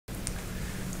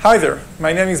Hi there,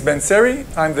 my name is Seri.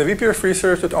 I'm the VP of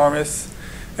Research at Armis.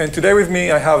 And today with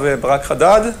me I have Barak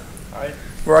Hadad. Hi.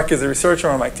 Barak is a researcher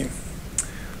on my team.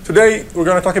 Today we're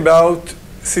going to talk about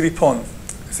CDPwn.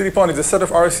 CDPwn is a set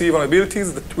of RC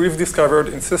vulnerabilities that we've discovered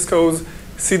in Cisco's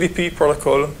CDP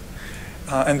protocol.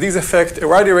 And these affect a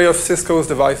wide array of Cisco's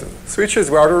devices,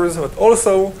 switches, routers, but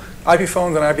also IP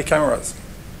phones and IP cameras.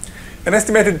 An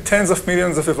estimated tens of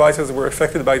millions of devices were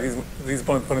affected by these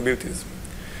vulnerabilities.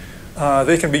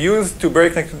 They can be used to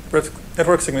break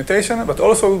network segmentation, but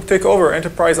also take over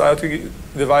enterprise IoT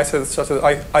devices such as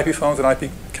IP phones and IP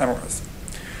cameras.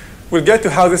 We'll get to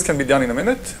how this can be done in a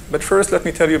minute, but first let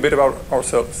me tell you a bit about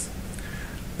ourselves.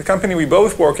 The company we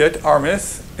both work at,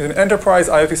 Armis, is an enterprise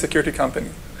IoT security company.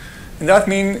 And that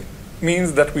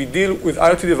means that we deal with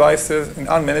IoT devices and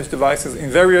unmanaged devices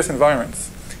in various environments,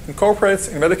 in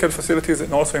corporates, in medical facilities,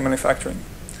 and also in manufacturing.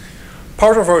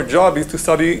 Part of our job is to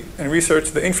study and research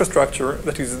the infrastructure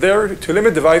that is there to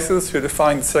limit devices to a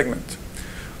defined segment.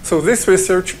 So this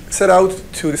research set out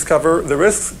to discover the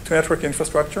risks to network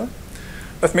infrastructure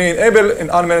that may enable an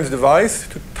unmanaged device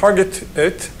to target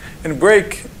it and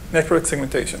break network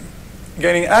segmentation,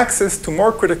 gaining access to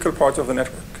more critical parts of the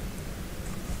network.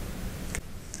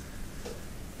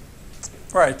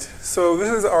 Right, so this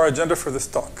is our agenda for this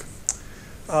talk.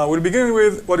 We'll begin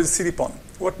with what is CDPwn.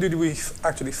 What did we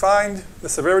actually find, the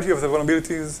severity of the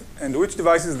vulnerabilities, and which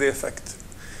devices they affect.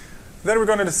 Then we're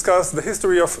going to discuss the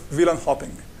history of VLAN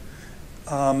hopping.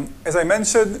 As I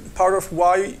mentioned, part of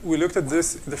why we looked at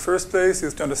this in the first place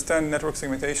is to understand network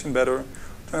segmentation better,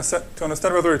 to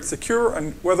understand whether it's secure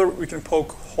and whether we can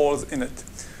poke holes in it.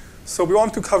 So we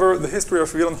want to cover the history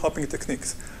of VLAN hopping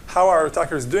techniques. How are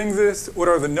attackers doing this? What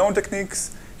are the known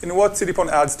techniques? And what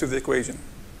CDPwn adds to the equation?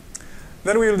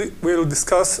 Then we'll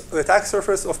discuss the attack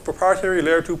surface of proprietary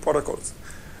layer 2 protocols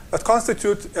that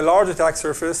constitute a large attack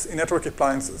surface in network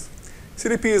appliances.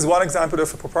 CDP is one example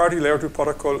of a proprietary layer 2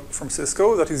 protocol from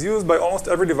Cisco that is used by almost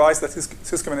every device that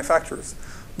Cisco manufactures,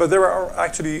 but there are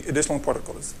actually additional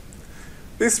protocols.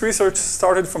 This research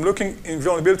started from looking in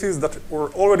vulnerabilities that were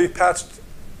already patched,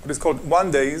 what is called 1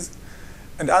 days,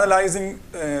 and analyzing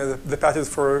the patches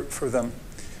for them.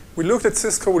 We looked at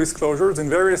Cisco disclosures in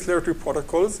various layer 2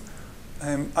 protocols,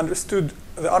 understood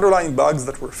the underlying bugs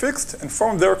that were fixed, and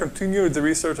from there continued the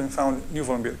research and found new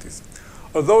vulnerabilities.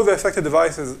 Although the affected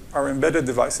devices are embedded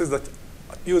devices that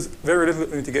use very little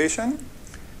mitigation,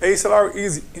 ASLR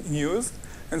is in use,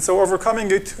 and so overcoming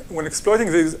it when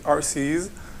exploiting these RCs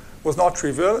was not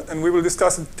trivial, and we will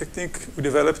discuss a technique we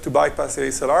developed to bypass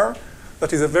ASLR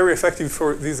that is very effective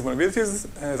for these vulnerabilities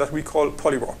that we call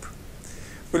polyrop.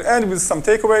 We'll end with some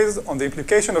takeaways on the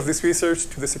implication of this research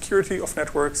to the security of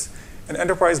networks and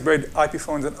enterprise-grade IP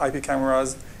phones and IP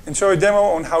cameras, and show a demo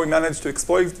on how we managed to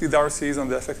exploit these RCs on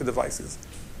the affected devices.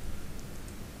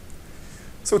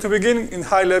 So to begin in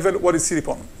high level, what is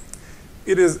CDPwn?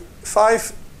 It is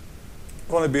 5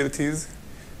 vulnerabilities,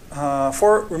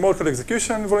 4 remote code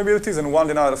execution vulnerabilities, and 1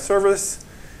 denial of service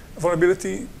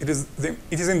vulnerability. It is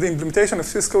in the implementation of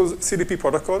Cisco's CDP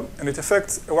protocol, and it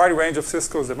affects a wide range of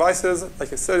Cisco's devices,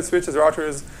 like I said, switches,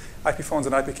 routers, IP phones,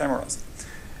 and IP cameras,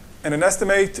 and an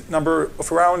estimate number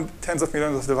of around tens of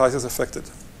millions of devices affected.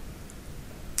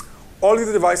 All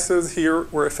these devices here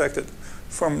were affected,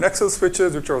 from Nexus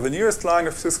switches, which are the newest line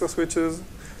of Cisco switches,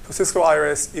 to Cisco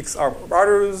IRS XR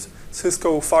routers,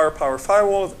 Cisco Firepower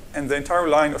firewalls, and the entire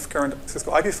line of current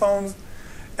Cisco IP phones,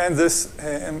 and this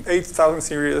 8000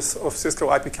 series of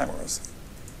Cisco IP cameras.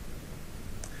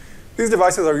 These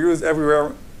devices are used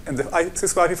everywhere, and the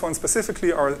Cisco IP phones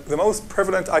specifically are the most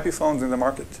prevalent IP phones in the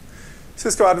market.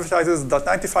 Cisco advertises that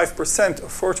 95%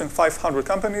 of Fortune 500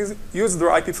 companies use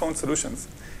their IP phone solutions.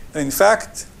 And in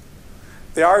fact,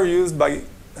 they are used by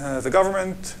the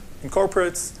government, in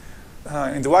corporates,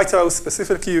 in the White House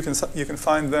specifically. You can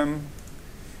find them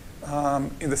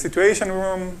in the Situation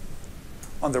Room,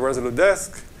 on the Resolute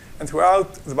desk, and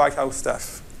throughout the White House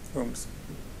staff rooms.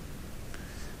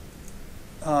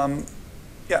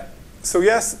 So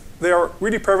yes, they are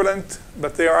really prevalent,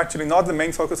 but they are actually not the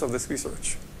main focus of this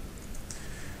research.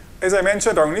 As I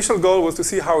mentioned, our initial goal was to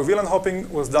see how VLAN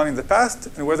hopping was done in the past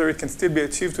and whether it can still be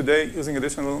achieved today using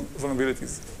additional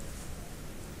vulnerabilities.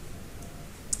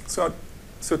 So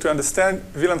to understand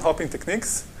VLAN hopping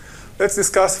techniques, let's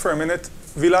discuss for a minute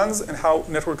VLANs and how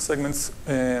network segments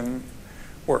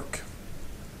work.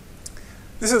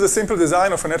 This is a simple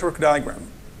design of a network diagram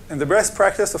and the best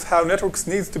practice of how networks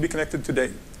need to be connected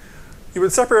today. You will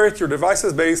separate your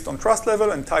devices based on trust level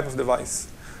and type of device.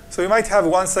 So you might have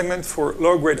one segment for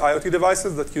low-grade IoT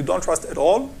devices that you don't trust at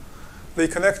all. They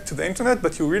connect to the internet,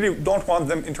 but you really don't want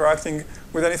them interacting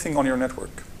with anything on your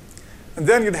network. And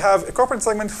then you'd have a corporate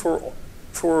segment for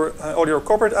all your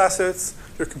corporate assets,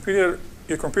 your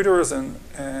computers and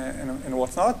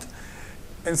whatnot.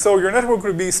 And so your network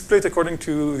would be split according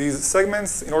to these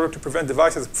segments in order to prevent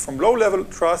devices from low-level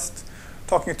trust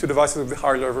talking to devices with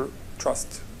higher-level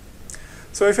trust.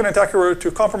 So if an attacker were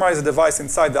to compromise a device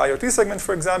inside the IoT segment,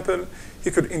 for example, he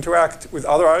could interact with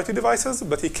other IoT devices,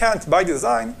 but he can't, by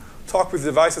design, talk with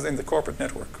devices in the corporate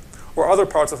network or other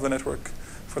parts of the network,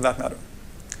 for that matter.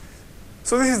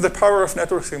 So this is the power of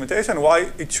network segmentation,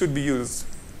 why it should be used.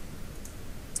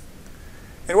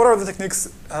 And what are the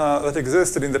techniques that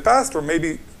existed in the past, or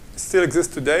maybe still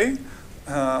exist today,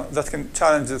 that can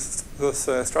challenge this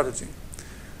strategy?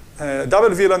 Double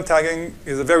VLAN tagging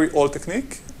is a very old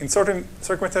technique. In certain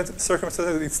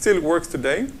circumstances, it still works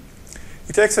today.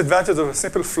 It takes advantage of a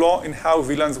simple flaw in how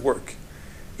VLANs work.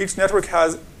 Each network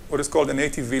has what is called a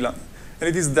native VLAN. And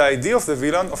it is the ID of the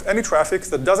VLAN of any traffic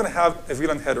that doesn't have a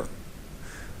VLAN header.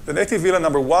 The native VLAN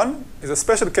number 1 is a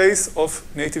special case of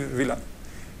native VLAN,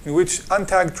 in which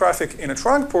untagged traffic in a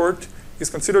trunk port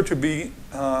is considered to be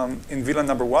in VLAN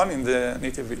number 1 in the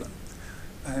native VLAN.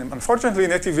 Unfortunately,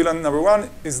 native VLAN number 1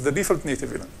 is the default native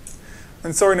VLAN.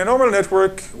 And so in a normal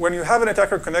network, when you have an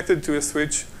attacker connected to a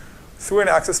switch through an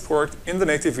access port in the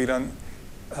native VLAN,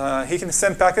 he can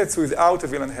send packets without a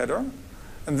VLAN header.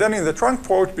 And then in the trunk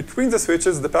port between the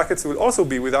switches, the packets will also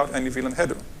be without any VLAN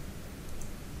header.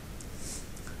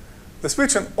 The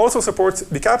switch also supports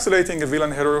decapsulating a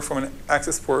VLAN header from an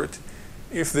access port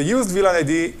if the used VLAN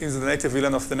ID is the native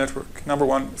VLAN of the network, number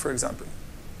 1, for example.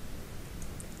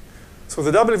 So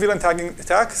the double VLAN tagging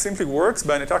attack simply works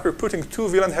by an attacker putting 2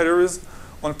 VLAN headers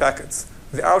on packets.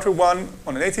 The outer one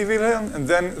on a native VLAN, and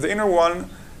then the inner one,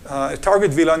 a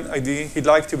target VLAN ID he'd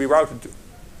like to be routed to.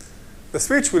 The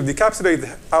switch will decapsulate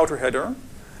the outer header,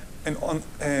 and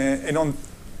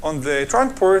on the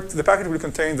trunk port, the packet will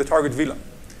contain the target VLAN.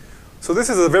 So this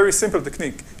is a very simple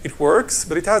technique. It works,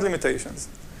 but it has limitations.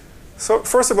 So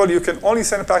first of all, you can only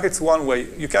send packets one way.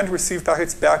 You can't receive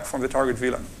packets back from the target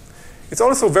VLAN. It's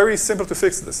also very simple to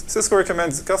fix this. Cisco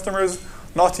recommends customers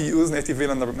not to use native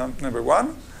VLAN number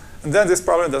 1, and then this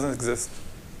problem doesn't exist.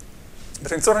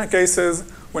 But in certain cases,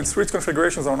 when switch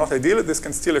configurations are not ideal, this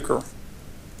can still occur.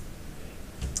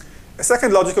 A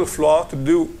second logical flaw to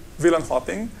do VLAN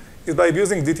hopping is by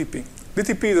abusing DTP.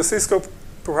 DTP is a Cisco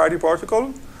proprietary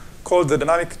protocol called the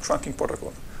Dynamic Trunking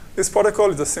Protocol. This protocol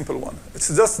is a simple one.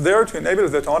 It's just there to enable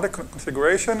the automatic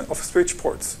configuration of switch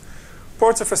ports.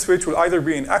 Ports of a switch will either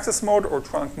be in access mode or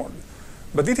trunk mode.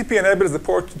 But DTP enables the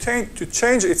port to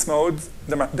change its mode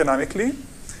dynamically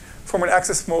from an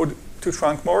access mode to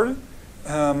trunk mode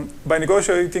by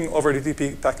negotiating over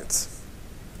DTP packets.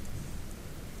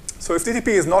 So if DTP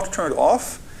is not turned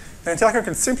off, an attacker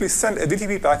can simply send a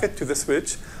DTP packet to the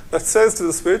switch that says to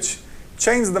the switch,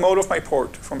 change the mode of my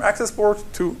port from access port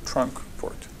to trunk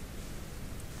port.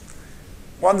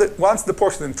 Once the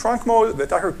port is in trunk mode, the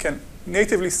attacker can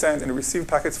natively send and receive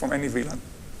packets from any VLAN.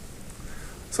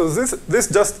 So this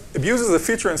just abuses a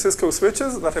feature in Cisco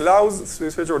switches that allows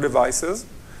switch or devices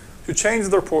to change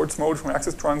their ports mode from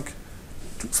access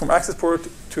port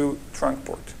to trunk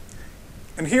port.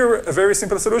 And here, a very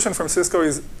simple solution from Cisco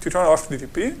is to turn off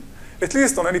DTP, at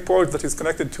least on any port that is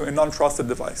connected to a non-trusted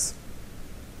device.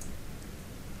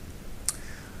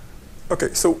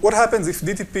 OK, so what happens if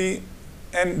DTP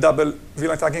and double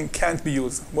VLAN tagging can't be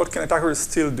used? What can attackers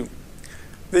still do?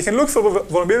 They can look for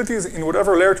vulnerabilities in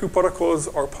whatever layer 2 protocols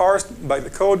are parsed by the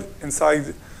code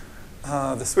inside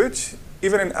the switch,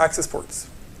 even in access ports.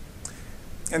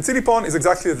 And CDPwn is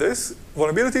exactly this,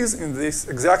 vulnerabilities in this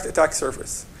exact attack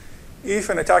surface. If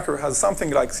an attacker has something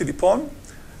like CDPwn,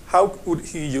 how would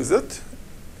he use it?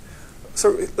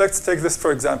 So let's take this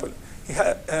for example.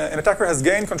 An attacker has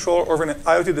gained control over an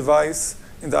IoT device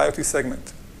in the IoT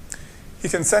segment. He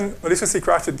can send maliciously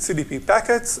crafted CDP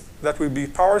packets that will be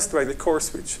parsed by the core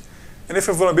switch. And if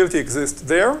a vulnerability exists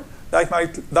there, that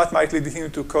might lead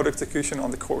him to code execution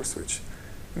on the core switch.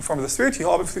 And from the switch, he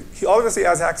obviously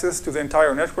has access to the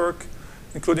entire network,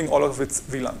 including all of its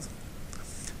VLANs.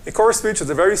 A core switch is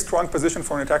a very strong position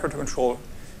for an attacker to control.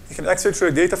 He can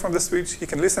exfiltrate data from the switch, he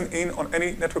can listen in on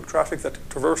any network traffic that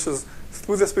traverses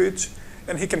through the switch,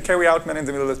 and he can carry out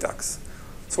man-in-the-middle attacks.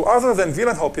 So other than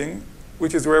VLAN hopping,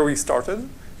 which is where we started,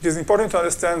 it is important to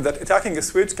understand that attacking a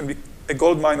switch can be a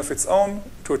gold mine of its own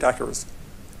to attackers.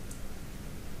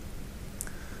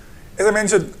 As I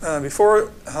mentioned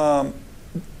before,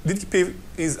 DTP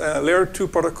is a layer 2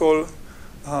 protocol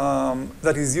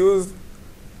that is used,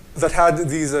 that had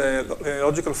these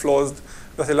logical flaws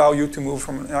that allow you to move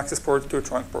from an access port to a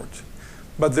trunk port.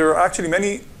 But there are actually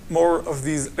many more of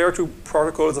these layer 2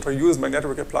 protocols that are used by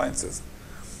network appliances.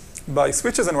 by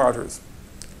switches and routers.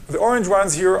 The orange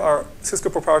ones here are Cisco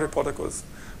proprietary protocols.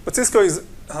 But Cisco is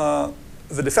the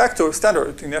de facto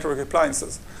standard in network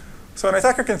appliances. So an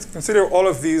attacker can consider all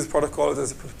of these protocols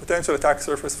as a potential attack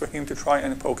surface for him to try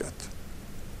and poke at.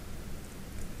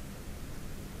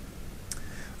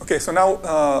 Okay, so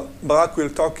now Barak will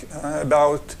talk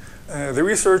about the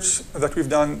research that we've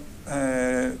done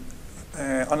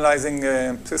analyzing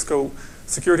Cisco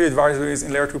security advisories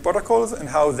in layer 2 protocols and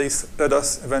how they led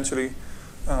us eventually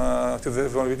to the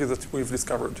vulnerabilities that we've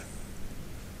discovered.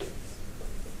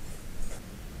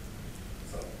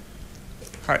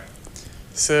 Hi.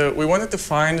 So we wanted to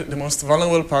find the most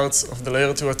vulnerable parts of the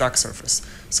layer 2 attack surface.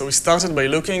 So we started by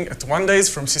looking at 1 days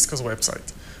from Cisco's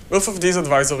website. Both of these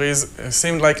advisories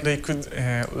seemed like they could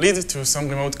lead to some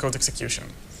remote code execution.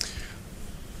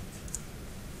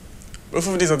 Both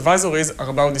of these advisories are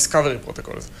about discovery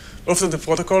protocols. Both of the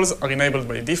protocols are enabled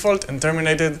by default and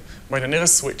terminated by the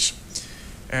nearest switch.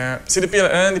 CDPwn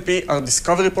and LLDP are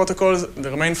discovery protocols.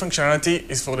 Their main functionality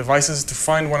is for devices to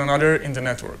find one another in the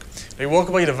network. They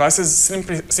work by devices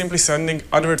simply sending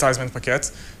advertisement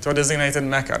packets to a designated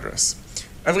MAC address.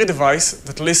 Every device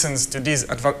that listens to these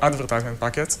advertisement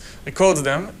packets records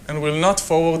them and will not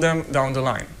forward them down the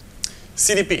line.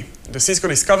 CDP, the Cisco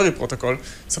Discovery Protocol,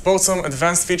 supports some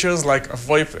advanced features like a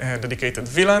VoIP-dedicated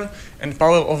VLAN and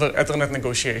power over Ethernet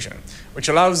negotiation, which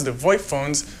allows the VoIP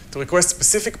phones to request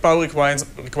specific power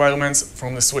requirements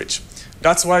from the switch.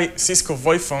 That's why Cisco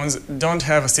VoIP phones don't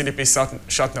have a CDP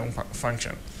shutdown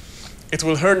function. It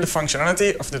will hurt the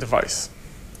functionality of the device.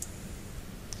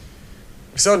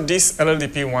 We saw this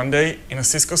LLDP one day in a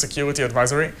Cisco security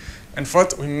advisory and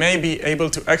thought we may be able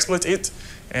to exploit it.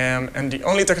 And the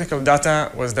only technical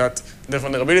data was that the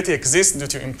vulnerability exists due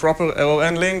to improper error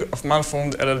handling of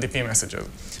malformed LLDP messages.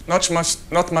 Not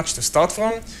much to start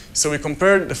from, so we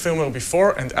compared the firmware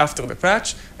before and after the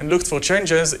patch and looked for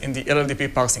changes in the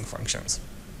LLDP parsing functions.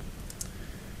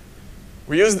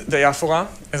 We used Diaphora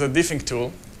as a diffing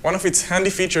tool. One of its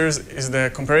handy features is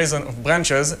the comparison of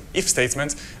branches, if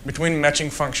statements, between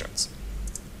matching functions.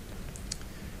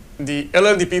 The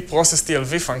LLDP process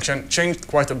TLV function changed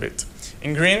quite a bit.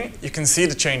 In green, you can see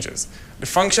the changes. The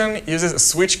function uses a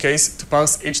switch case to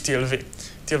parse each TLV.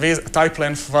 TLV is a type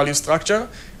length value structure,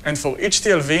 and for each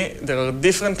TLV, there are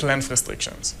different length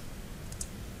restrictions.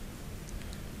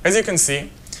 As you can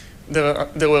see,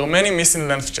 there were many missing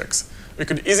length checks. We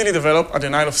could easily develop a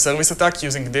denial of service attack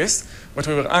using this, but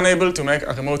we were unable to make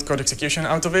a remote code execution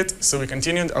out of it, so we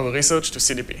continued our research to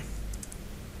CDP.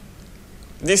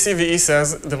 This CVE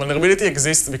says the vulnerability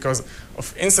exists because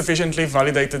of insufficiently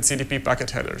validated CDP packet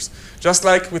headers. Just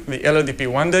like with the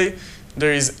LLDP one day,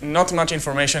 there is not much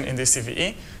information in this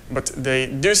CVE, but they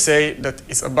do say that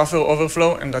it's a buffer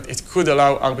overflow and that it could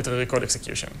allow arbitrary code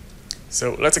execution.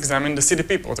 So let's examine the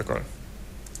CDP protocol.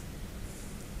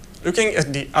 Looking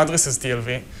at the addresses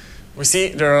TLV, we see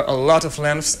there are a lot of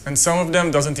lengths, and some of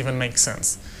them doesn't even make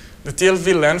sense. The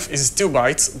TLV length is 2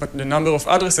 bytes, but the number of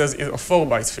addresses is a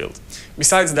 4-byte field.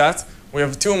 Besides that, we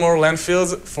have 2 more length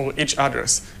fields for each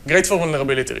address. Great for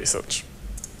vulnerability research.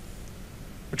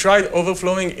 We tried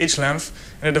overflowing each length,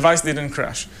 and the device didn't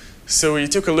crash. So we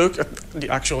took a look at the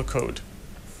actual code.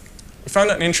 We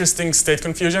found an interesting state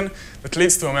confusion that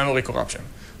leads to a memory corruption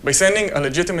by sending a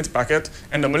legitimate packet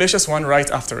and a malicious one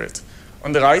right after it.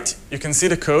 On the right, you can see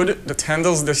the code that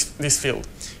handles this field.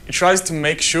 It tries to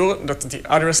make sure that the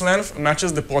address length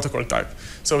matches the protocol type,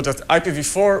 so that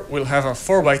IPv4 will have a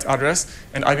 4-byte address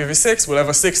and IPv6 will have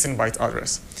a 16-byte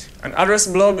address. An address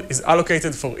blob is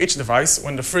allocated for each device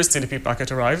when the first CDP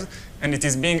packet arrives, and it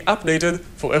is being updated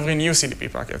for every new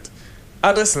CDP packet.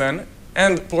 Address len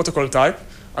and protocol type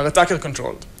are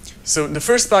attacker-controlled. So the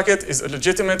first packet is a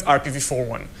legitimate IPv4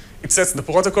 one. It sets the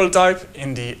protocol type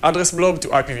in the address blob to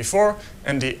IPv4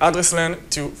 and the address len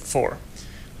to 4.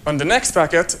 On the next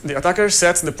packet, the attacker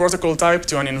sets the protocol type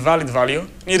to an invalid value,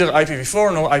 neither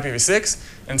IPv4 nor IPv6,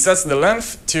 and sets the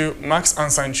length to max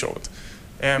unsigned short.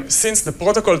 Since the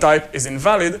protocol type is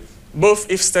invalid, both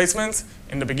if statements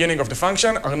in the beginning of the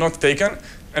function are not taken,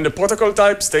 and the protocol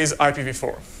type stays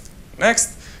IPv4.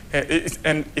 Next,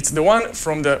 and it's the one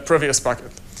from the previous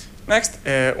packet. Next,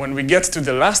 when we get to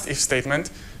the last if statement,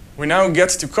 we now get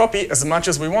to copy as much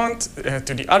as we want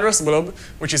to the address blob,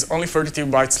 which is only 32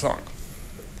 bytes long.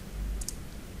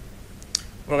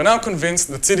 We're now convinced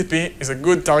that CDP is a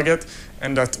good target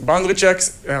and that boundary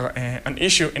checks are an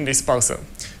issue in this parser.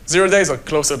 0 days are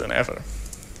closer than ever.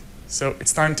 So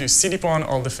it's time to CDPwn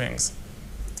all the things.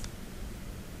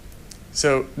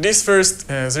 So this first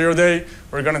 0 day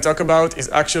we're going to talk about is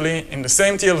actually in the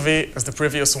same TLV as the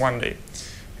previous 1 day.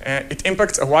 It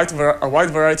impacts a wide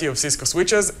variety of Cisco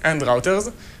switches and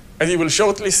routers, As you will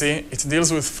shortly see, it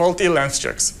deals with faulty length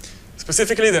checks,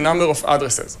 specifically the number of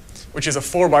addresses, which is a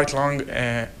 4-byte long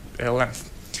length.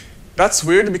 That's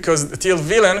weird because the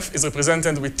TLV length is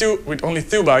represented with only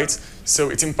 2 bytes, so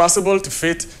it's impossible to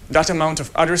fit that amount of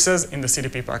addresses in the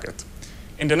CDP packet.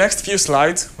 In the next few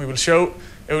slides, we will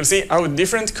see how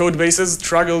different code bases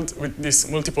struggled with these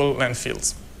multiple length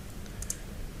fields.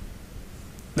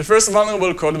 The first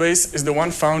vulnerable codebase is the one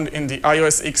found in the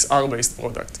iOS XR-based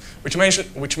product,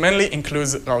 which mainly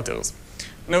includes routers.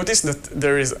 Notice that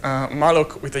there is a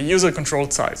malloc with a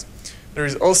user-controlled size. There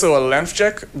is also a length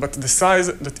check, but the size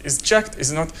that is checked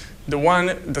is not the one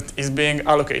that is being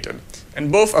allocated,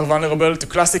 and both are vulnerable to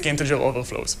classic integer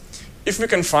overflows. If we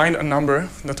can find a number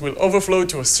that will overflow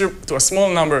to a small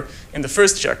number in the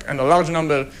first check and a large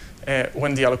number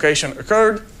when the allocation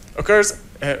occurs,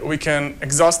 we can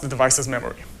exhaust the device's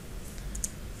memory.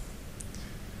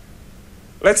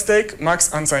 Let's take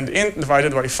max unsigned int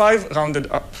divided by 5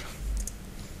 rounded up.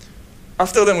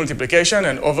 After the multiplication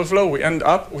and overflow, we end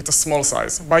up with a small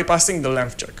size, bypassing the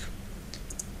length check.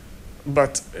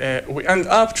 But we end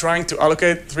up trying to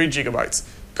allocate 3 gigabytes,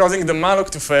 causing the malloc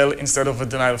to fail instead of a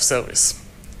denial of service.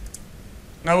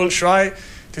 Now we'll try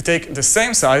to take the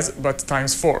same size, but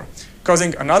times 4,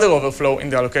 causing another overflow in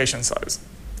the allocation size.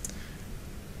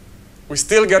 We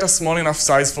still get a small enough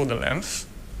size for the length.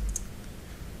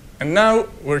 And now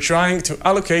we're trying to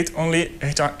allocate only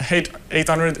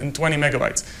 820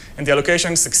 megabytes, and the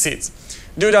allocation succeeds.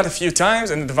 Do that a few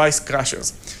times and the device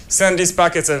crashes. Send these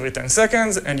packets every 10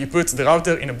 seconds, and you put the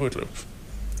router in a boot loop.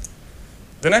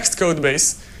 The next code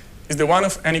base is the one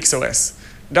of NXOS.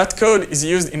 That code is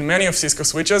used in many of Cisco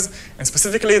switches, and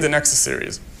specifically the Nexus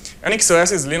series.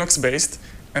 NXOS is Linux-based,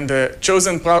 and the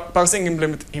chosen parsing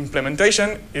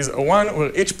implementation is a one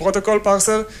where each protocol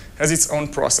parser has its own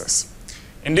process.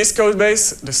 In this code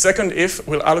base, the second if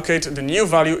will allocate the new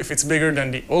value if it's bigger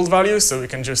than the old value, so we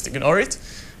can just ignore it.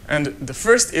 And the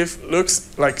first if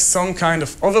looks like some kind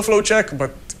of overflow check,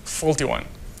 but faulty one.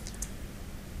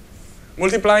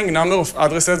 Multiplying number of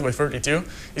addresses by 32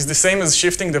 is the same as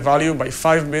shifting the value by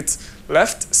 5 bits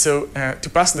left, so to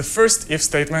pass the first if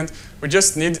statement, we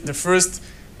just need the first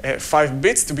 5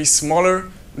 bits to be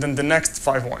smaller than the next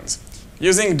 5 ones.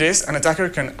 Using this, an attacker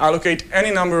can allocate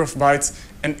any number of bytes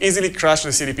and easily crash the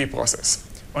CDP process.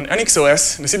 On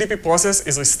NXOS, the CDP process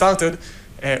is restarted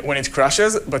when it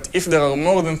crashes, but if there are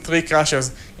more than 3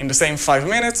 crashes in the same 5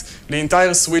 minutes, the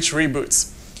entire switch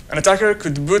reboots. An attacker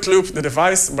could boot loop the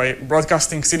device by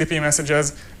broadcasting CDP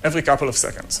messages every couple of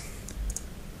seconds.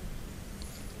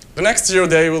 The next 0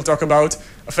 day we'll talk about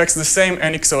affects the same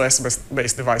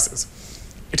NXOS-based devices.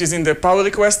 It is in the power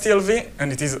request TLV,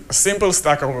 and it is a simple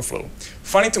stack overflow.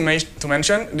 Funny to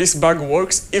mention, this bug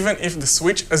works even if the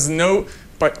switch has no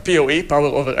PoE, power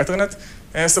over Ethernet,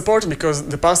 support because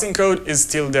the parsing code is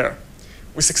still there.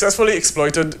 We successfully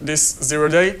exploited this 0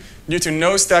 day due to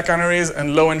no stack canaries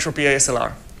and low entropy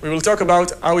ASLR. We will talk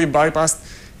about how we bypassed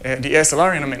the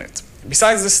ASLR in a minute.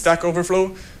 Besides the stack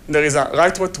overflow, there is a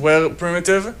write what where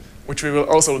primitive, which we will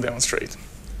also demonstrate.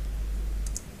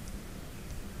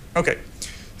 Okay.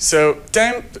 So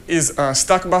temp is a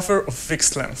stack buffer of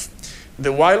fixed length.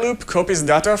 The while loop copies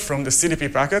data from the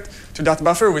CDP packet to that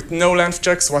buffer with no length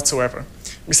checks whatsoever.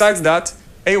 Besides that,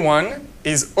 A1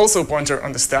 is also a pointer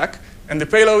on the stack, and the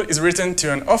payload is written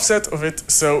to an offset of it,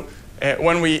 so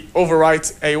when we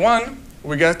overwrite A1,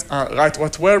 we get a write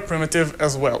what where primitive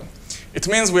as well. It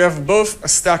means we have both a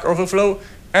stack overflow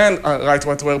and a write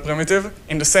what where primitive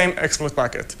in the same exploit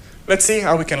packet. Let's see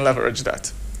how we can leverage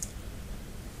that.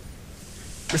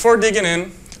 Before digging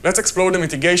in, let's explore the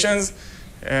mitigations.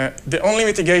 The only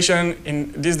mitigation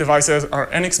in these devices are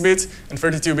NX-bit and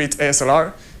 32-bit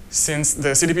ASLR, since the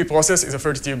CDP process is a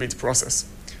 32-bit process.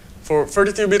 For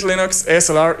 32-bit Linux,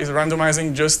 ASLR is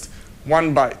randomizing just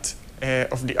 1 byte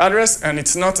of the address, and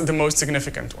it's not the most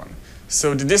significant one.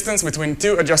 So the distance between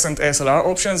 2 adjacent ASLR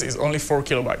options is only 4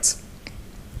 kilobytes.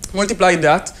 Multiply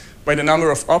that by the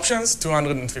number of options,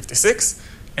 256,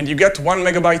 and you get 1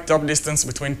 megabyte top distance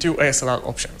between 2 ASLR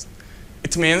options.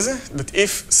 It means that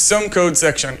if some code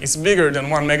section is bigger than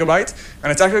 1 megabyte,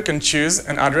 an attacker can choose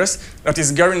an address that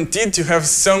is guaranteed to have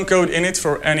some code in it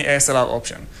for any ASLR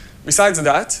option. Besides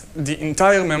that, the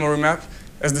entire memory map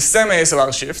has the same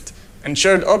ASLR shift, and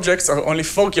shared objects are only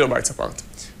 4 kilobytes apart,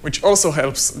 which also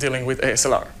helps dealing with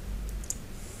ASLR.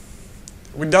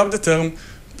 We dub the term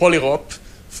polyrop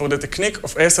for the technique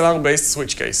of ASLR-based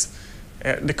switch case.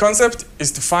 The concept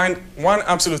is to find one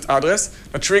absolute address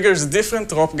that triggers different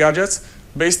ROP gadgets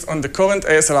based on the current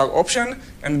ASLR option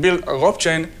and build a ROP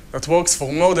chain that works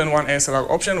for more than one ASLR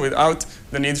option without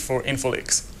the need for info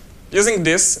leaks. Using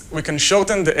this, we can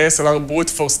shorten the ASLR brute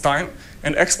force time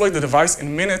and exploit the device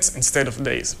in minutes instead of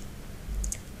days.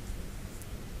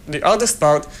 The hardest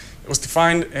part was to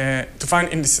find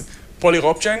in this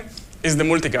poly-ROP chain is the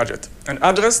multi-gadget, an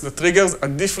address that triggers a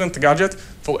different gadget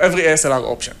for every ASLR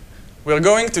option. We are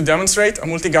going to demonstrate a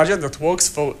multi-gadget that works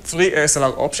for 3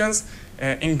 ASLR options.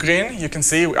 In green, you can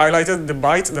see we highlighted the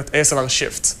byte that ASLR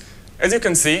shifts. As you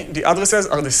can see, the addresses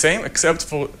are the same except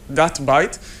for that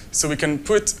byte, so we can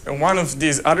put one of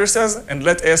these addresses and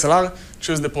let ASLR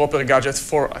choose the proper gadget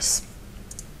for us.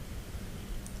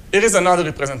 Here is another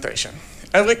representation.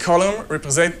 Every column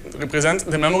represents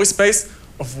the memory space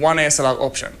of one ASLR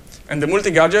option, and the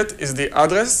multi-gadget is the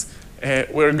address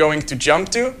we're going to jump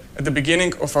to at the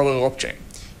beginning of our ROP chain.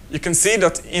 You can see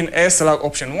that in ASLR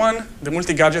option 1, the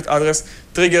multi-gadget address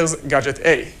triggers gadget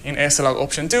A. In ASLR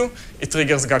option 2, it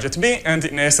triggers gadget B, and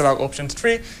in ASLR option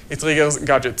 3, it triggers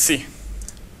gadget C.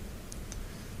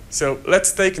 So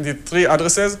let's take the 3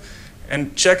 addresses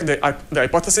and check the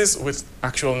hypothesis with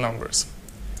actual numbers.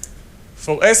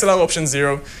 For ASLR option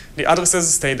 0, the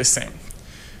addresses stay the same.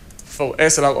 For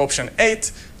ASLR option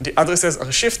 8, the addresses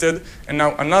are shifted, and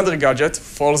now another gadget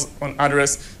falls on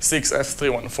address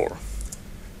 6F314.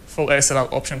 For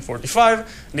ASLR option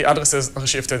 45, the addresses are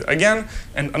shifted again,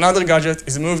 and another gadget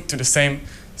is moved to the same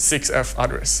 6F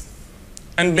address.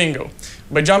 And bingo.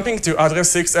 By jumping to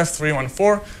address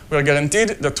 6F314, we are guaranteed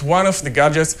that one of the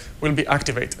gadgets will be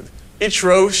activated. Each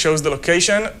row shows the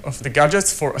location of the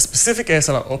gadgets for a specific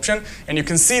ASLR option, and you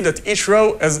can see that each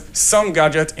row has some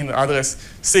gadget in the address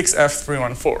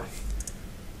 6F314.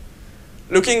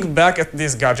 Looking back at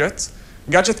these gadgets,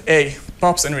 gadget A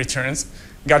pops and returns,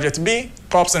 gadget B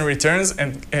pops and returns,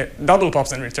 and double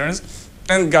pops and returns,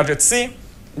 and gadget C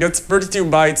gets 32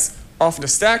 bytes off the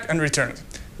stack and returns.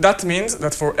 That means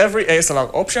that for every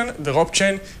ASLR option, the ROP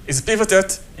chain is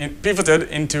pivoted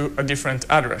into a different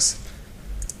address.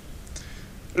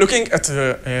 Looking at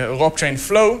the ROP chain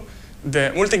flow,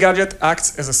 the multi-gadget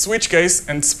acts as a switch case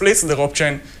and splits the ROP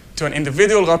chain to an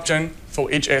individual ROP chain for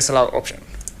each ASLR option.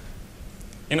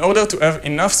 In order to have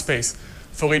enough space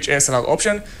for each ASLR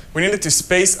option, we needed to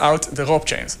space out the ROP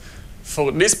chains.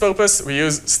 For this purpose, we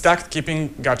use stack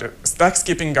skipping gadgets. Stack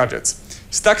skipping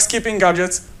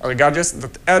gadgets are gadgets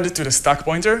that add to the stack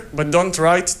pointer but don't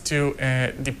write to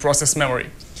the process memory.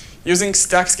 Using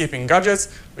stack skipping gadgets,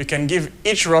 we can give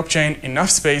each ROP chain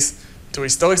enough space to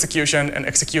restore execution and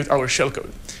execute our shellcode.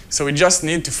 So we just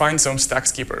need to find some stack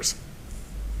skippers.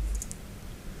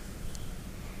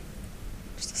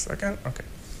 Just a second, okay.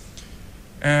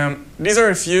 These are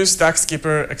a few stack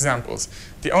skipper examples.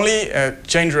 They only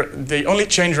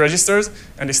change registers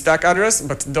and the stack address,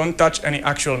 but don't touch any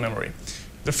actual memory.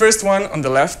 The first one on the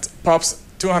left pops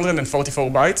 244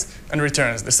 bytes and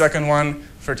returns. The second one,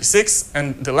 36,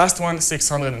 and the last one,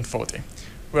 640.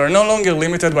 We are no longer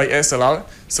limited by ASLR,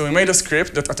 so we made a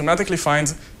script that automatically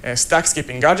finds stack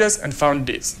skipping gadgets and found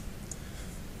these.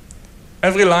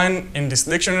 Every line in this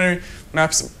dictionary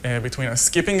maps between a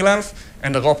skipping length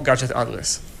and a ROP gadget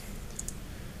address.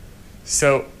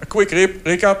 So a quick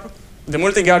recap, the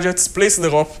multi-gadget splits the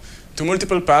ROP to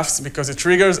multiple paths because it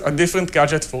triggers a different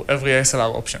gadget for every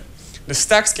ASLR option. The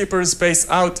stack skippers space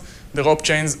out the ROP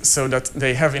chains so that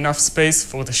they have enough space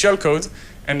for the shellcode,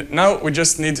 and now we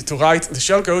just need to write the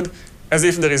shellcode as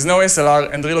if there is no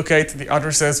ASLR and relocate the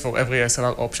addresses for every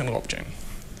ASLR option ROP chain.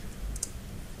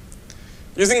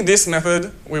 Using this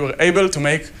method, we were able to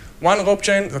make one ROP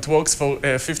chain that works for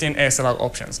 15 ASLR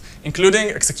options, including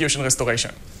execution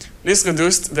restoration. This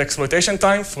reduced the exploitation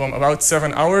time from about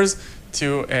 7 hours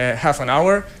to half an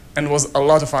hour and was a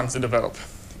lot of fun to develop.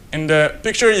 In the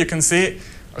picture, you can see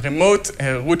a remote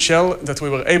root shell that we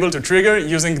were able to trigger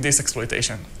using this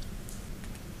exploitation.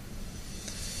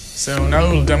 So now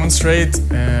we'll demonstrate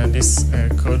this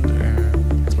code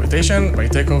exploitation by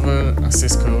takeover a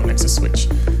Cisco Nexus switch.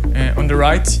 On the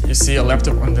right, you see a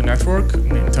laptop on the network,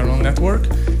 the internal network,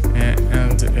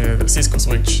 and the Cisco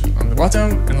switch on the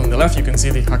bottom, and on the left you can see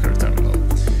the hacker terminal.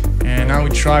 And now he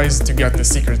tries to get the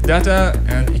secret data,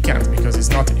 and he can't because he's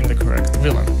not in the correct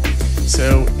VLAN.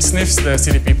 So he sniffs the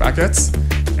CDP packets,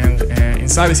 and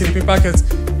inside the CDP packets,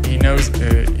 he knows,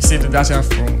 you see the data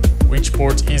from which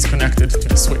port is connected to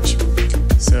the switch.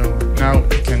 So now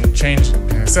he can change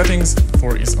settings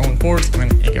for his own port when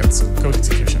he gets code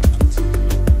execution.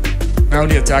 Now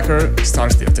the attacker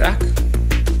starts the attack,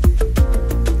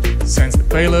 sends the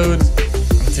payload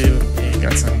until he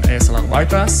gets an ASLR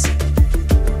bypass,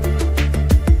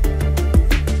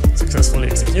 successfully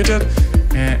executed,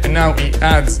 and now he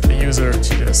adds a user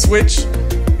to the switch,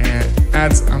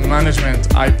 adds a management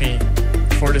IP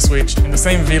for the switch in the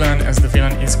same VLAN as the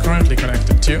VLAN is currently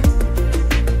connected to.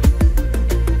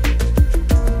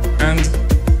 and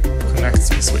connects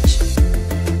the switch.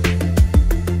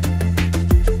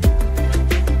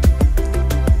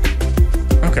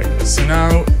 Okay, so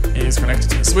now he is connected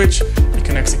to the switch. He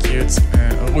can execute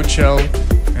a root shell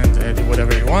and do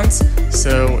whatever he wants.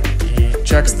 So he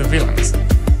checks the VLANs.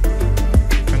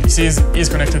 And he sees he's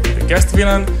connected to the guest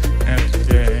VLAN, and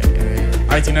the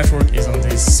IT network is on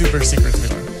this super secret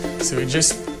VLAN. So he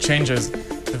just changes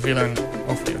the VLAN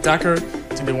of the attacker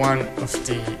to the one of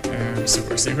the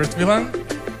super secret VLAN.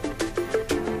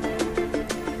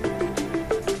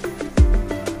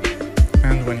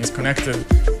 And when he's connected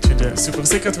to the super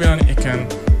secret VLAN, he can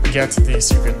get the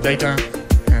secret data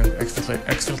and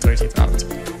exfiltrate it out.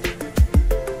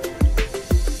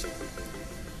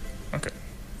 Okay.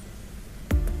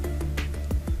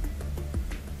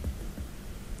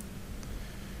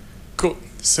 Cool.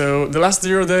 So the last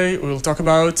 0 day we will talk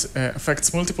about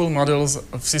affects multiple models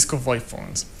of Cisco VoIP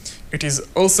phones. It is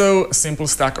also a simple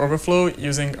stack overflow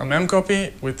using a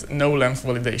memcopy with no length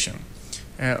validation.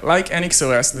 Like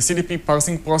NXOS, the CDP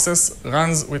parsing process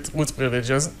runs with root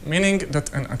privileges, meaning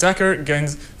that an attacker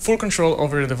gains full control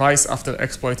over the device after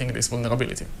exploiting this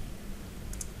vulnerability.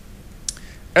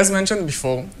 As mentioned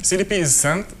before, CDP is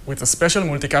sent with a special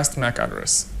multicast MAC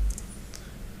address.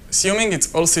 Assuming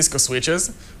it's all Cisco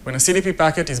switches, when a CDP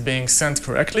packet is being sent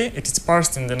correctly, it is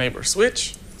parsed in the neighbor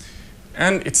switch,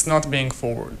 and it's not being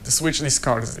forwarded. The switch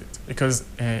discards it because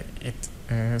it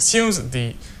assumes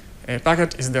the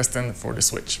packet is destined for the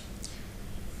switch.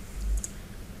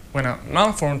 When a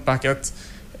malformed packet,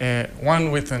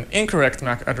 one with an incorrect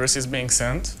MAC address, is being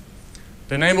sent,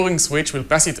 the neighboring switch will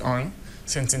pass it on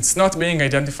since it's not being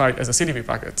identified as a CDP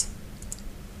packet.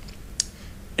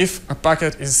 If a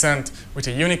packet is sent with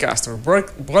a unicast or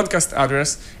broadcast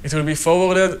address, it will be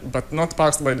forwarded but not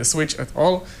parsed by the switch at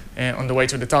all on the way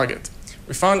to the target.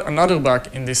 We found another bug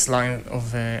in this line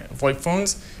of VoIP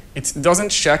phones. It doesn't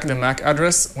check the MAC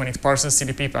address when it parses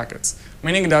CDP packets,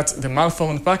 meaning that the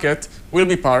malformed packet will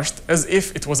be parsed as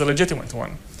if it was a legitimate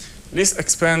one. This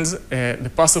expands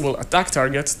the possible attack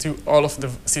targets to all of the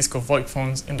Cisco VoIP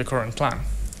phones in the current plan.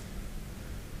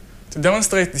 To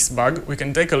demonstrate this bug, we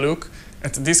can take a look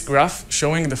at this graph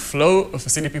showing the flow of a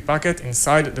CDP packet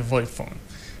inside the VoIP phone.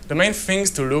 The main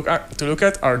things to look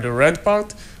at are the red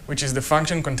part, which is the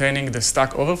function containing the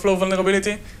Stack Overflow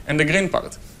vulnerability, and the green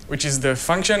part, which is the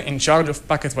function in charge of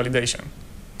packet validation.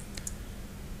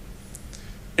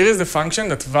 It is the function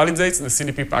that validates the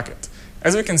CDP packet.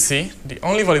 As we can see, the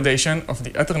only validation of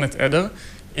the Ethernet header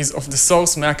is of the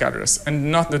source MAC address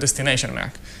and not the destination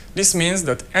MAC. This means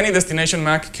that any destination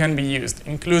MAC can be used,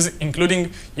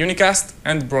 including unicast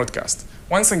and broadcast.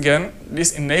 Once again,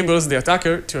 this enables the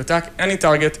attacker to attack any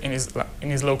target in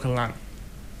his local LAN.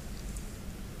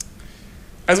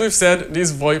 As we've said,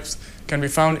 these VoIPs can be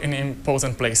found in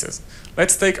important places.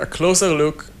 Let's take a closer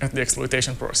look at the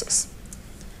exploitation process.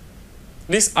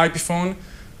 This IP phone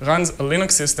runs a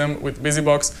Linux system with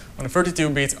BusyBox on a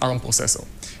 32-bit ARM processor.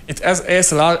 It has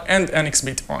ASLR and NX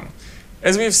bit on.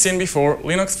 As we've seen before,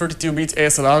 Linux 32-bit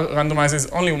ASLR randomizes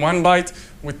only 1 byte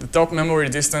with the top memory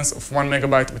distance of 1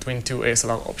 megabyte between 2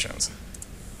 ASLR options.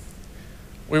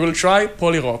 We will try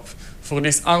polyrop for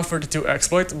this ARM32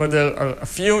 exploit, but there are a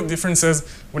few differences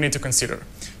we need to consider.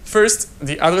 First,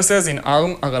 the addresses in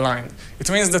ARM are aligned. It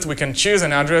means that we can choose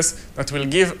an address that will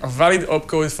give a valid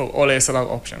opcode for all ASLR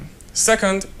options.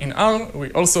 Second, in ARM,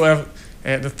 we also have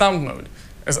the thumb mode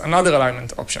as another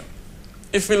alignment option.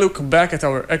 If we look back at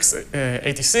our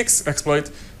x86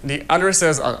 exploit, the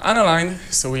addresses are unaligned,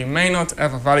 so we may not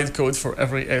have a valid code for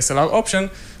every ASLR option,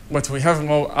 but we have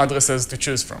more addresses to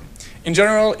choose from. In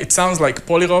general, it sounds like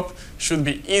polyrop should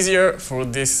be easier for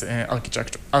this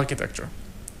architecture.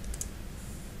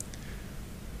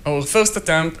 Our first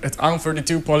attempt at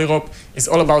ARM32 polyrop is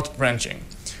all about branching.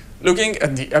 Looking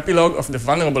at the epilogue of the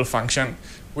vulnerable function,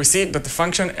 we see that the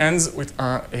function ends with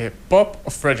a pop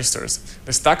of registers,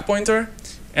 the stack pointer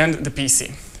and the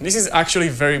PC. This is actually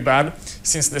very bad,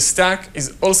 since the stack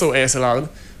is also ASLR'd,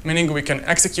 meaning we can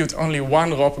execute only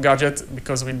one ROP gadget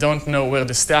because we don't know where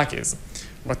the stack is.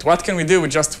 But what can we do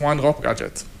with just one ROP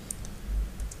gadget?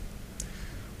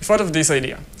 We thought of this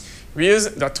idea. We use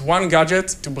that one gadget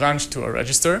to branch to a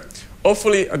register,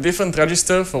 hopefully a different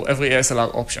register for every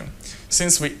ASLR option.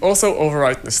 Since we also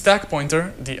overwrite the stack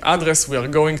pointer, the address we are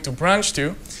going to branch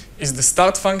to is the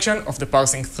start function of the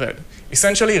parsing thread,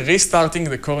 essentially restarting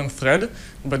the current thread,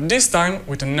 but this time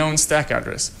with a known stack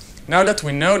address. Now that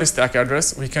we know the stack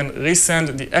address, we can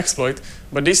resend the exploit,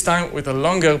 but this time with a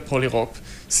longer polyrop,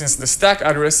 since the stack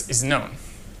address is known.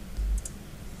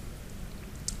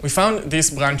 We found this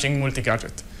branching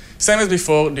multi-gadget. Same as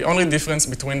before, the only difference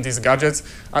between these gadget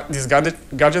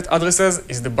addresses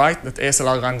is the byte that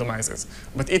ASLR randomizes.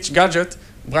 But each gadget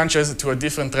branches to a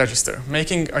different register,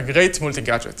 making a great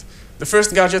multi-gadget. The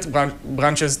first gadget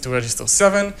branches to register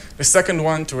 7, the second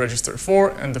one to register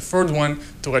 4, and the third one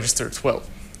to register 12.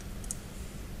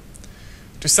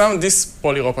 To sound this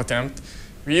polyrop attempt,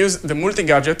 we use the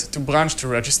multi-gadget to branch to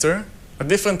register, a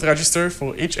different register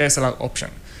for each ASLR option.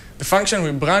 The function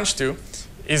we branch to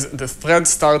is the thread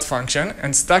start function,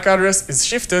 and stack address is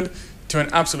shifted to an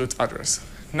absolute address.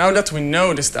 Now that we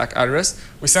know the stack address,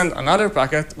 we send another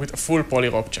packet with a full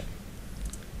polyrop chain.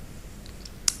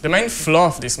 The main flaw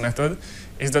of this method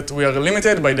is that we are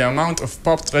limited by the amount of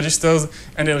popped registers,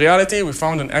 and in reality, we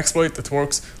found an exploit that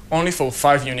works only for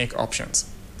 5 unique options.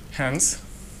 Hence,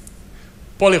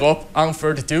 polyrop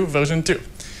ARM32 version 2.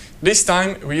 This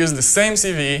time, we use the same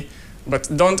CVE, but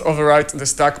don't overwrite the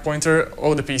stack pointer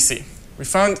or the PC. We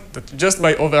found that just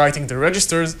by overwriting the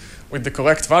registers with the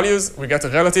correct values, we get a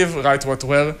relative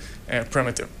write-what-where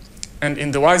primitive. And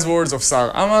in the wise words of Sar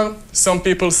Amar, some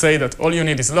people say that all you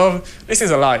need is love. This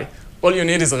is a lie. All you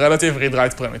need is a relative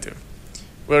read-write primitive.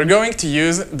 We're going to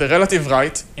use the relative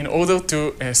write in order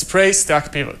to spray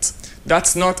stack pivots.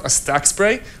 That's not a stack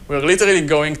spray. We're literally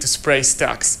going to spray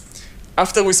stacks.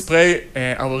 After we spray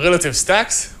our relative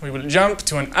stacks, we will jump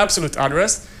to an absolute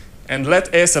address and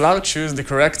let ASLR choose the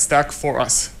correct stack for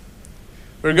us.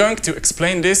 We're going to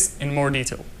explain this in more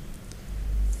detail.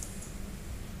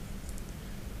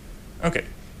 Okay,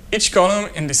 each column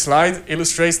in this slide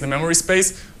illustrates the memory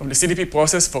space of the CDP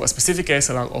process for a specific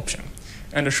ASLR option.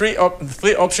 And the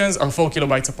three options are 4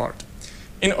 kilobytes apart.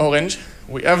 In orange,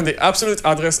 we have the absolute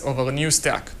address of our new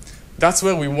stack. That's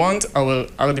where we want our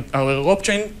ROP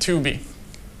chain to be.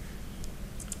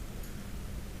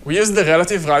 We use the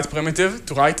relative write primitive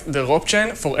to write the ROP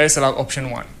chain for ASLR option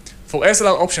 1. For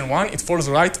ASLR option 1, it falls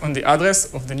right on the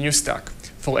address of the new stack.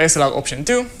 For ASLR option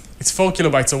 2, it's 4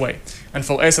 kilobytes away. And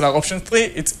for ASLR option 3,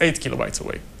 it's 8 kilobytes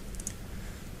away.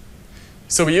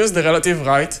 So we use the relative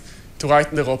write to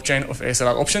write the ROP chain of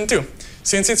ASLR option 2.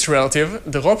 Since it's relative,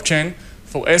 the ROP chain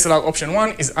for ASLR option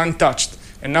 1 is untouched.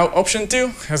 And now option 2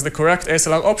 has the correct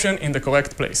ASLR option in the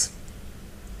correct place.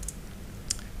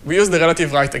 We use the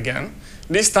relative write again,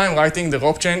 this time writing the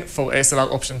ROP chain for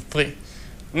ASLR option 3.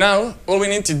 Now, all we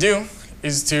need to do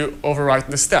is to overwrite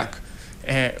the stack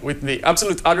with the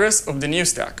absolute address of the new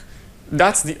stack.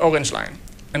 That's the orange line.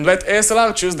 And let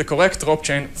ASLR choose the correct ROP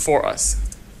chain for us.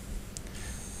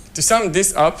 To sum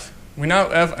this up, we now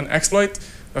have an exploit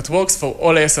that works for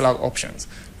all ASLR options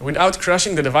without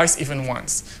crashing the device even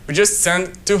once. We just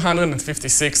send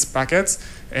 256 packets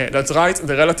that write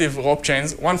the relative ROP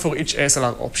chains, one for each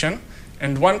ASLR option,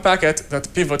 and one packet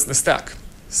that pivots the stack.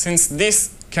 Since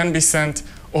this can be sent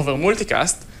over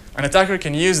multicast, an attacker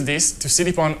can use this to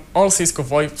CDPwn all Cisco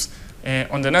VoIPs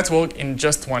on the network in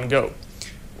just one go.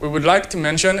 We would like to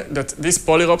mention that this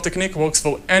polyrop technique works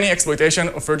for any exploitation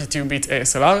of 32-bit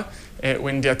ASLR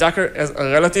when the attacker has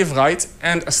a relative write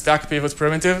and a stack pivot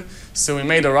primitive, so we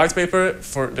made a write paper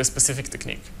for the specific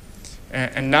technique.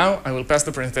 And now I will pass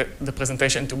the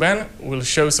presentation to Ben, who will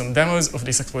show some demos of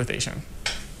this exploitation.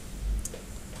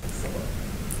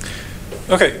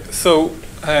 Okay, so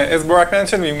as Barak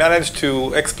mentioned, we managed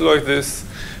to exploit this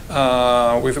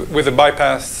with a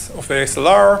bypass of the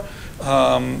ASLR.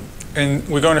 And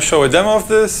we're going to show a demo of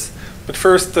this. But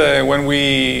first, when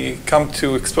we come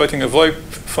to exploiting a VoIP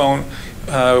phone,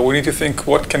 we need to think,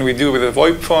 what can we do with a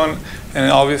VoIP phone? And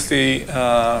obviously,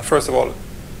 first of all,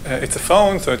 it's a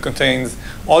phone, so it contains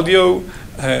audio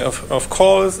of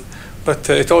calls. But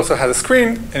it also has a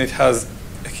screen, and it has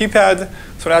a keypad.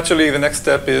 So naturally, the next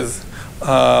step is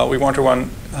we want to run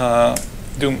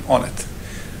Doom on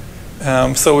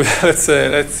it. So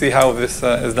let's see how this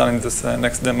is done in this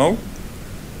next demo.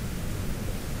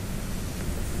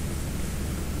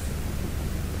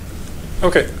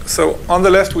 Okay, so on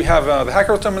the left we have the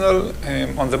hacker terminal.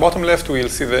 On the bottom left we'll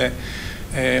see the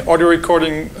audio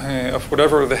recording of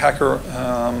whatever the hacker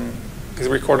is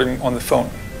recording on the phone.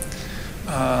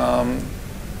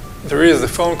 There is a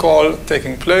phone call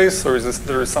taking place, or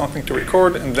there is something to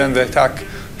record, and then the attack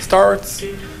starts.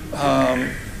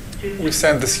 We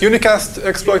send this unicast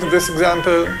exploit in this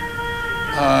example,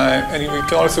 and we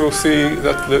can also see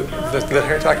that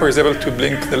the attacker is able to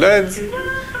blink the LEDs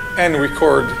and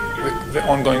record the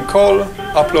ongoing call,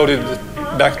 uploaded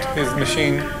back to his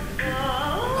machine,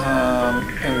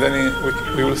 and then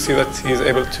we will see that he is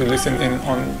able to listen in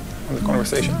on the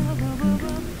conversation.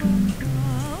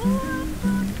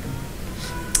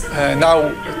 Now,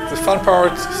 the fun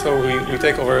part, so we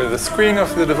take over the screen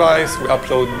of the device, we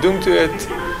upload Doom to it,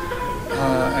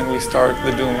 and we start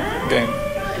the Doom game.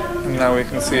 And now we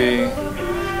can see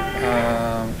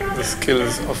the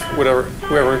skills of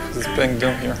whoever is playing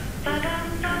Doom here.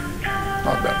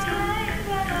 Not bad.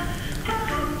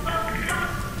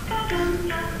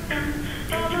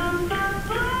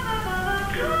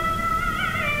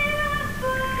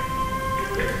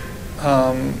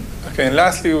 Okay, and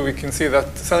lastly, we can see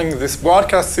that sending this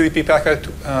broadcast CDP packet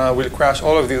will crash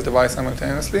all of these devices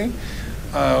simultaneously.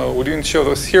 We didn't show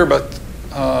those here, but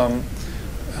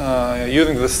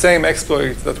using the same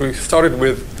exploit that we started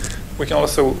with, we can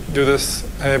also do this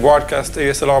broadcast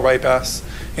ASLR bypass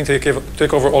and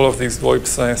take over all of these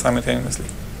VoIPs simultaneously.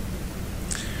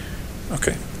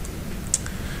 Okay.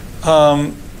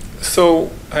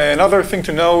 So another thing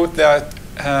to note that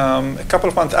a couple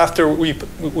of months after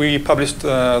we published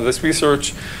this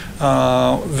research,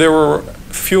 there were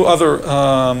a few other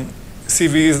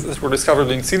CVs that were discovered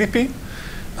in CDP.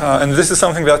 And this is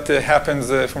something that happens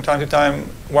from time to time.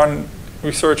 One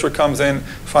researcher comes in,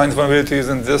 finds vulnerabilities,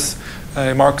 and this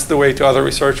marks the way to other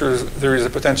researchers. There is a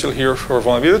potential here for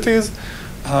vulnerabilities.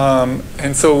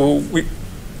 And so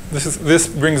this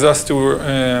brings us to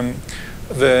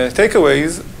the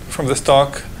takeaways from this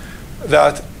talk,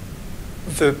 that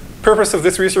the purpose of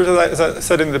this research, as I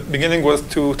said in the beginning, was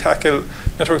to tackle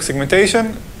network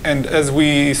segmentation. And as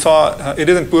we saw, it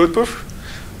isn't bulletproof.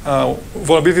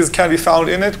 Vulnerabilities can be found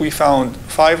in it. We found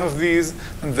 5 of these,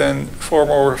 and then 4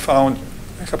 more were found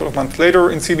a couple of months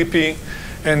later in CDP.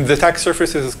 And the attack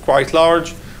surface is quite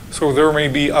large, so there may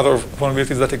be other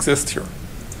vulnerabilities that exist here.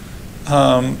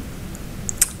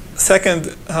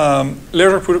 Second,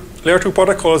 layer 2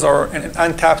 protocols are an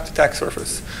untapped attack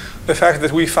surface. The fact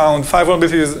that we found 5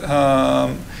 vulnerabilities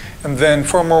and then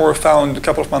 4 more were found a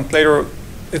couple of months later,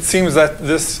 it seems that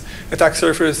this attack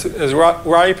surface is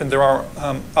ripe, and there are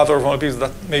other vulnerabilities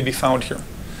that may be found here.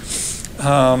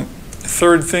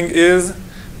 Third thing is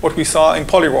what we saw in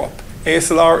polywrap.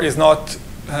 ASLR is not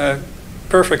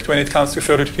perfect when it comes to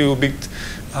 32-bit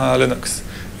Linux.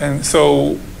 And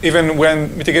so even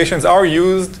when mitigations are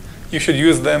used, you should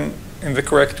use them in the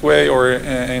correct way or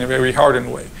in a very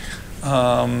hardened way.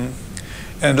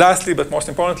 And lastly, but most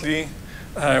importantly,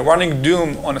 running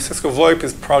Doom on a Cisco VoIP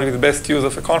is probably the best use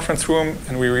of a conference room,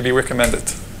 and we really recommend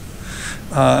it.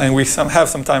 And we have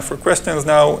some time for questions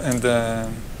now, and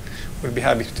we'll be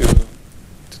happy to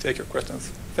take your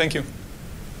questions. Thank you.